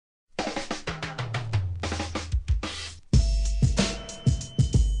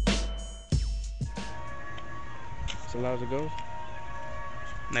As loud as it goes.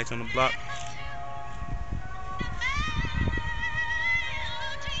 Nights on the block.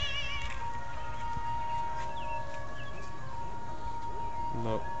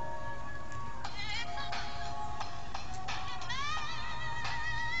 Look.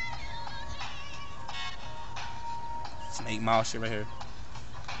 Some 8 Mile shit right here.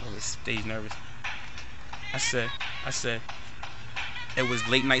 I was stage nervous. I said, it was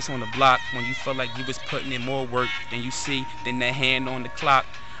late nights on the block when you felt like you was putting in more work than you see, than that hand on the clock.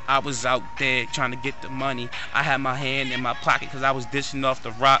 I was out there trying to get the money. I had my hand in my pocket because I was dishing off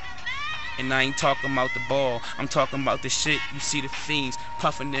the rock. And I ain't talking about the ball, I'm talking about the shit you see the fiends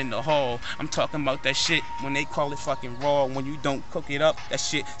puffing in the hall. I'm talking about that shit when they call it fucking raw. When you don't cook it up, that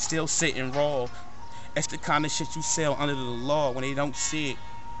shit still sitting raw. That's the kind of shit you sell under the law. When they don't see it,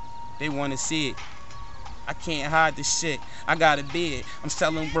 they want to see it. I can't hide this shit, I gotta be it. I'm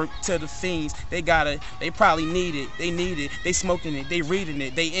selling work to the fiends. They probably need it, they need it. They smoking it, they reading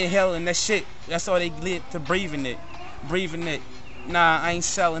it, they inhaling that shit. That's all they live to breathing it. Nah, I ain't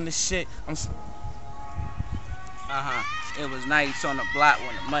selling this shit. It was nights on the block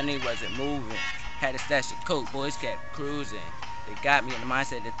when the money wasn't moving. Had a stash of coke, boys kept cruising. They got me in the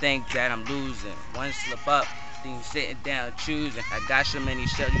mindset to think that I'm losing. One slip up, then you sitting down choosing. I got so many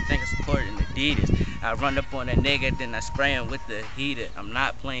shells, you think I'm supporting Adidas. I run up on a nigga, then I spray him with the heater. I'm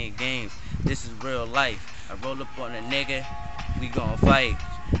not playing games, this is real life. I roll up on a nigga, we gon' fight.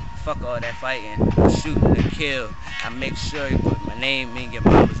 Fuck all that fighting, shoot and kill. I make sure you put my name in your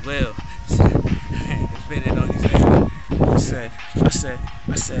mama's will. Spit it on these niggas.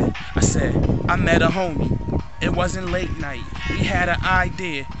 I said, I met a homie. It wasn't late night. We had an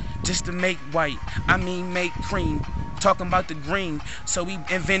idea just to make white. I mean make cream. Talking about the green. So we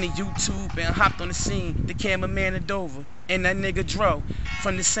invented YouTube and hopped on the scene. The cameraman in Dover and that nigga Dro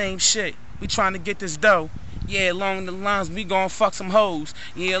from the same shit. We trying to get this dough. Yeah, along the lines, we gon' fuck some hoes.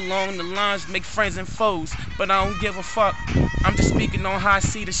 Yeah, along the lines, make friends and foes. But I don't give a fuck. I'm just speaking on how I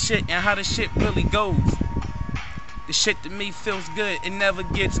see the shit and how the shit really goes. The shit to me feels good, it never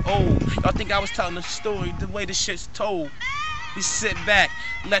gets old. Y'all think I was telling a story the way the shit's told. We sit back,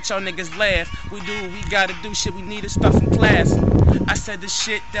 let y'all niggas laugh. We do what we gotta do, shit we needed stuff from class. I said the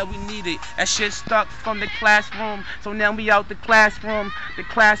shit that we needed, that shit stuck from the classroom. So now we out the classroom,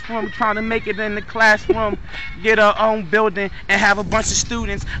 trying to make it in the classroom. Get our own building and have a bunch of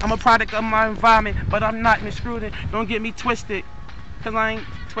students. I'm a product of my environment, but I'm not misrooted. Don't get me twisted, cause I ain't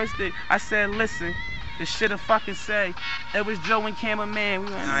twisted. I said listen, the shit I fucking say. It was Joe and Cameraman.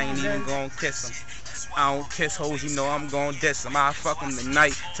 I ain't even gonna kiss him. I don't kiss hoes, you know I'm gon' diss them. I fuck them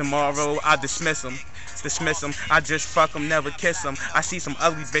tonight, tomorrow I dismiss them. I just fuck them, never kiss them. I see some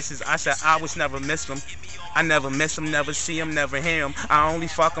ugly bitches, I said I was never miss them. I never miss them, never see them, never hear them. I only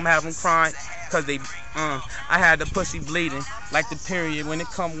fuck them, have them crying, cause they, I had the pussy bleeding, like the period. When it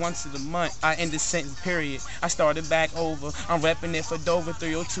come once in a month, I end the sentence, period. I started back over, I'm repping it for Dover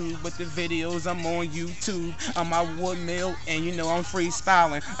 302, but the videos I'm on YouTube. I'm my Woodmill, and you know I'm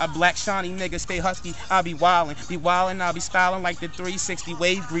freestyling. A black shiny nigga, stay husky, I be wildin', I be styling like the 360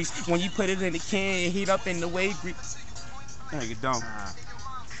 wave grease. When you put it in the can, it heat up in the wave grease. There you don't.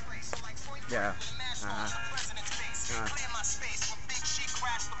 Yeah.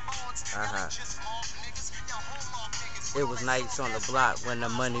 It was nights on the block when the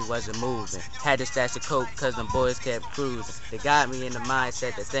money wasn't moving. Had to stash of coke cause them boys kept cruising. They got me in the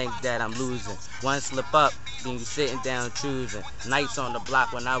mindset to think that I'm losing. One slip up, then you sitting down choosing. Nights on the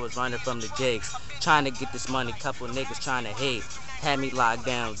block when I was running from the jigs. Trying to get this money, couple niggas trying to hate. Had me locked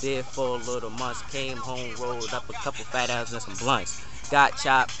down, did for a little months. Came home, rolled up a couple fat ounces and some blunts. Got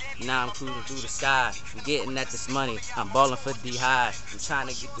chopped, now I'm cruising through the sky. I'm getting at this money, I'm balling for D-High. I'm trying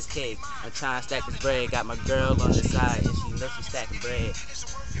to get this cake, I'm trying to stack this bread. Got my girl on the side, and she loves me stacking bread.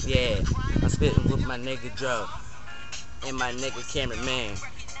 Yeah, I'm spitting with my nigga Dro and my nigga Cameraman.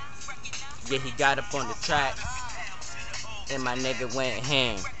 Yeah, he got up on the track, and my nigga went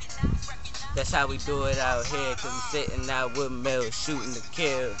ham. That's how we do it out here, cause we sitting out Woodmill shooting to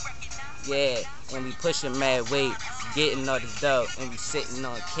kill. Yeah, and we pushing mad weight, getting all this dough, and we sitting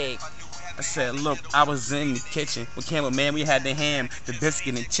on cake. I said, look, I was in the kitchen with Cameraman, we had the ham, the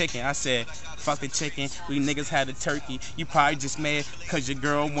biscuit, and chicken. I said, fuck the chicken, we niggas had the turkey. You probably just mad cause your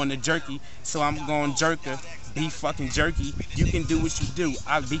girl wanted jerky, so I'm gonna jerk her, beef fucking jerky. You can do what you do,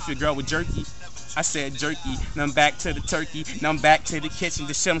 I beef your girl with jerky. I said jerky, now I'm back to the turkey, now I'm back to the kitchen.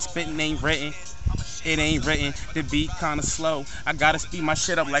 The shit I'm spitting ain't written. It ain't written, the beat kinda slow. I gotta speed my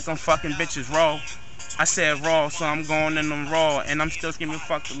shit up like I'm fucking bitches raw. I said raw, so I'm going in them raw, and I'm still screaming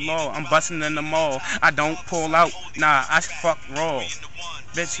fuck the law. I'm busting in the mall, I don't pull out, nah, I fuck raw.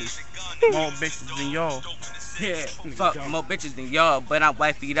 Bitches, more bitches than y'all. Yeah, fuck more bitches than y'all, but I'm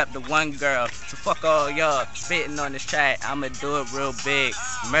wifeyed up to one girl. So fuck all y'all spitting on this track. I'ma do it real big.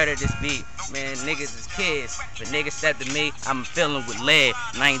 Murder this beat. Man, niggas is kids. But niggas step to me, I'm feeling with lead.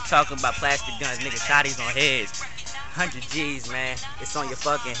 And I ain't talking about plastic guns, niggas shotties on heads. 100 G's, man. It's on your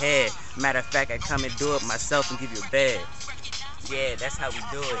fucking head. Matter of fact, I come and do it myself and give you a bed. Yeah, that's how we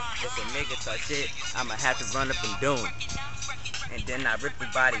do it. If a nigga talk shit, I'ma have to run up and do it. And then I rip the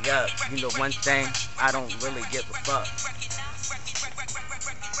body up. You know one thing, I don't really give a fuck.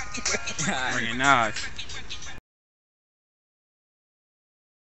 Bring it nice.